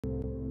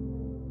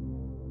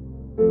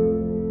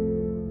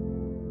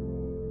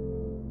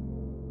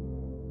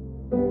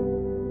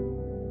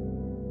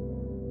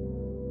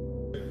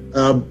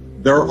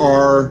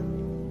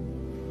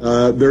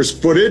there's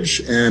footage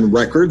and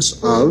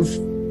records of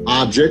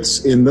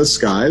objects in the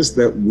skies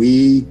that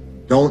we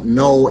don't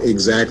know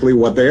exactly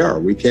what they are.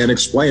 We can't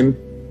explain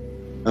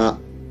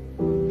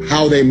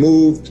how they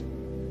moved,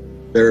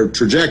 their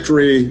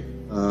trajectory.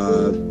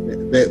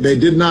 They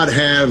did not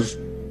have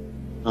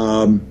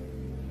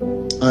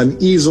an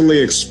easily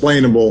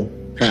explainable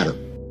pattern.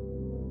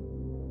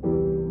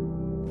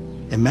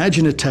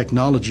 Imagine a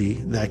technology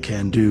that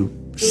can do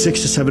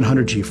 600 to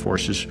 700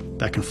 G-forces,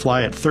 that can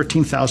fly at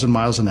 13,000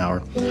 miles an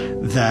hour,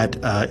 that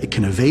it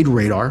can evade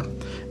radar,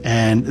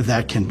 and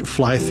that can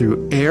fly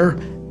through air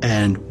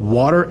and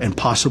water and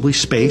possibly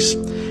space.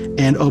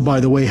 And oh, by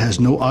the way, has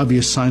no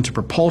obvious signs of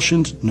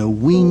propulsion, no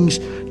wings,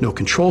 no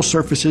control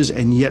surfaces,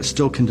 and yet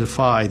still can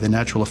defy the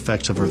natural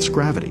effects of Earth's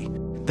gravity.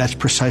 That's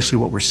precisely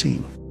what we're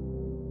seeing.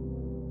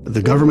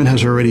 The government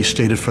has already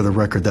stated for the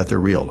record that they're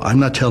real. I'm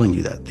not telling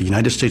you that. The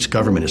United States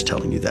government is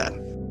telling you that.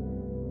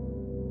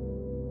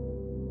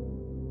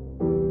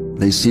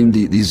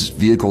 These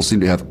vehicles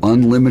seem to have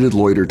unlimited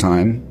loiter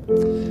time,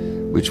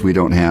 which we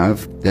don't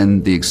have.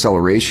 Then the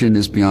acceleration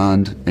is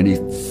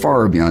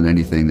far beyond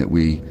anything that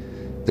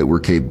we're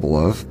capable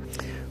of.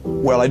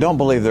 Well, I don't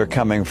believe they're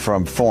coming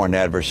from foreign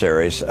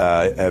adversaries.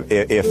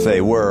 If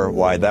they were,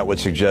 why, that would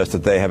suggest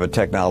that they have a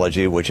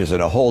technology which is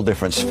in a whole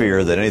different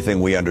sphere than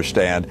anything we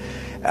understand.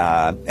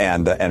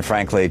 And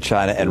frankly,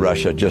 China and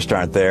Russia just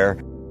aren't there.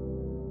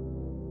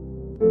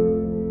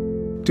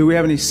 Do we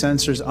have any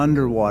sensors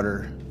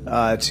underwater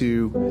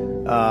to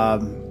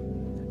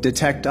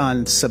detect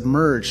on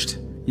submerged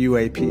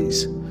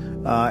UAPs?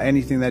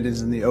 Anything that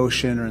is in the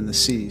ocean or in the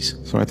seas?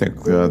 So I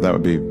think that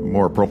would be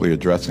more appropriately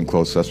addressed in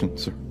closed session,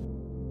 sir.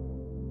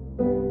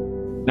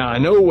 Now, I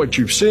know what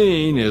you've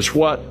seen is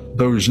what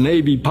those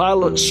Navy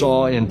pilots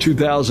saw in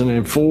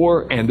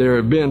 2004, and there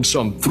have been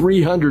some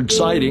 300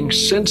 sightings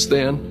since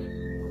then.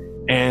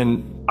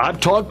 And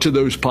I've talked to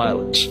those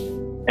pilots,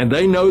 and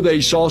they know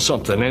they saw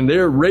something, and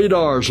their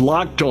radars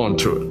locked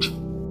onto it.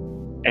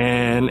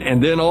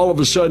 And then all of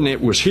a sudden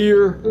it was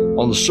here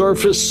on the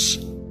surface,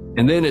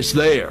 and then it's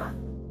there.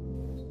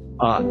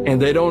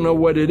 And they don't know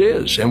what it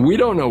is, and we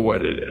don't know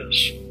what it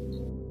is.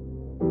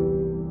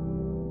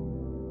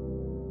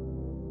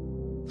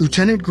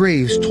 Lieutenant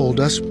Graves told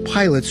us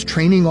pilots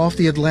training off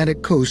the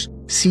Atlantic coast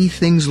see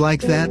things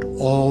like that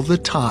all the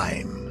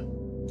time.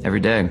 Every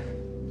day.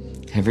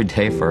 Every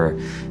day for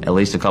at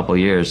least a couple of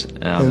years.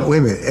 Wait a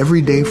minute,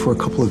 every day for a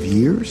couple of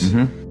years?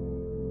 Mm-hmm.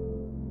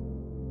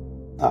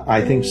 I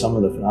think some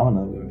of the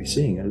phenomena we're be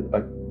seeing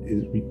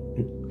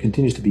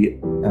continues to be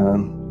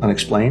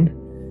unexplained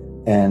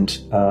and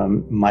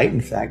might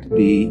in fact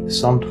be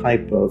some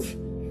type of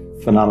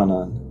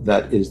phenomenon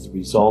that is the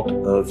result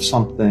of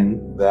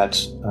something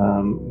that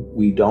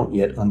we don't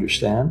yet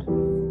understand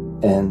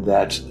and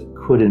that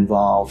could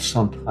involve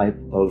some type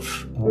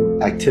of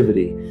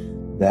activity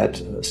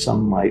that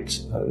some might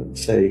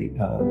say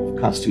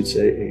constitutes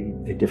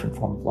a different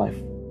form of life.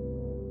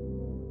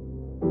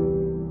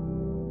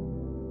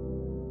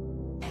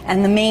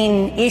 And the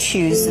main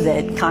issues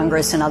that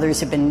Congress and others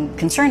have been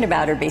concerned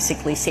about are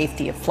basically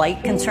safety of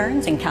flight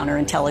concerns and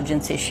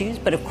counterintelligence issues.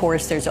 But of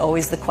course, there's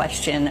always the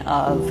question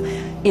of,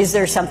 is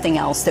there something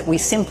else that we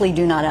simply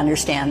do not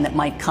understand that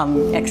might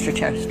come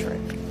extraterrestrially?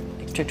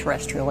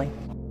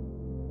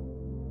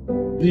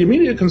 The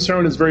immediate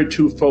concern is very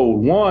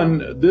twofold.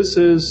 One, this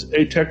is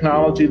a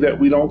technology that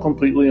we don't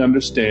completely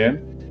understand,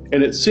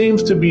 and it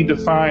seems to be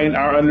defying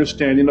our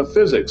understanding of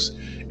physics.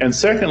 And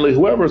secondly,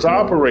 whoever's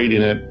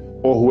operating it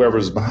or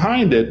whoever's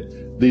behind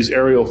it, these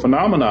aerial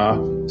phenomena,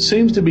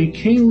 seems to be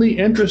keenly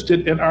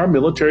interested in our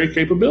military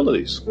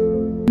capabilities.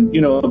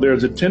 You know,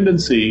 there's a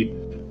tendency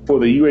for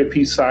the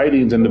UAP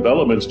sightings and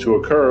developments to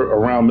occur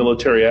around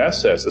military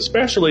assets,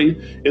 especially,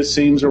 it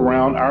seems,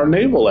 around our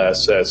naval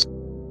assets.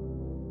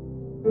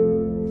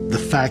 The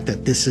fact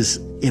that this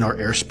is in our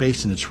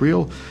airspace and it's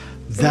real,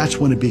 that's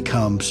when it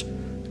becomes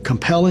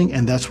compelling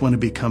and that's when it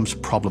becomes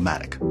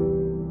problematic.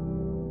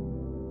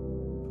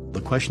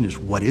 The question is,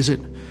 what is it?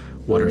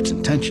 What are its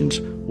intentions?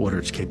 What are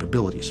its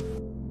capabilities?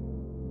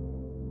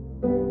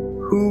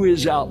 Who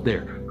is out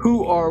there?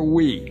 Who are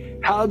we?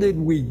 How did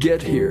we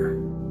get here?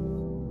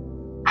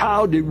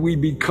 How did we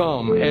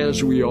become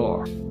as we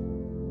are?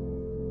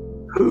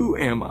 Who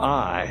am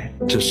I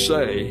to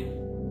say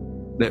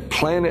that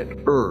planet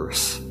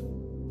Earth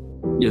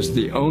is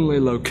the only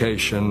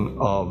location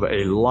of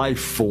a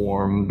life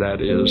form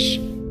that is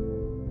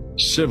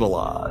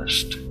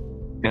civilized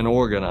and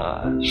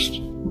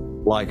organized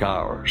like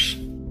ours?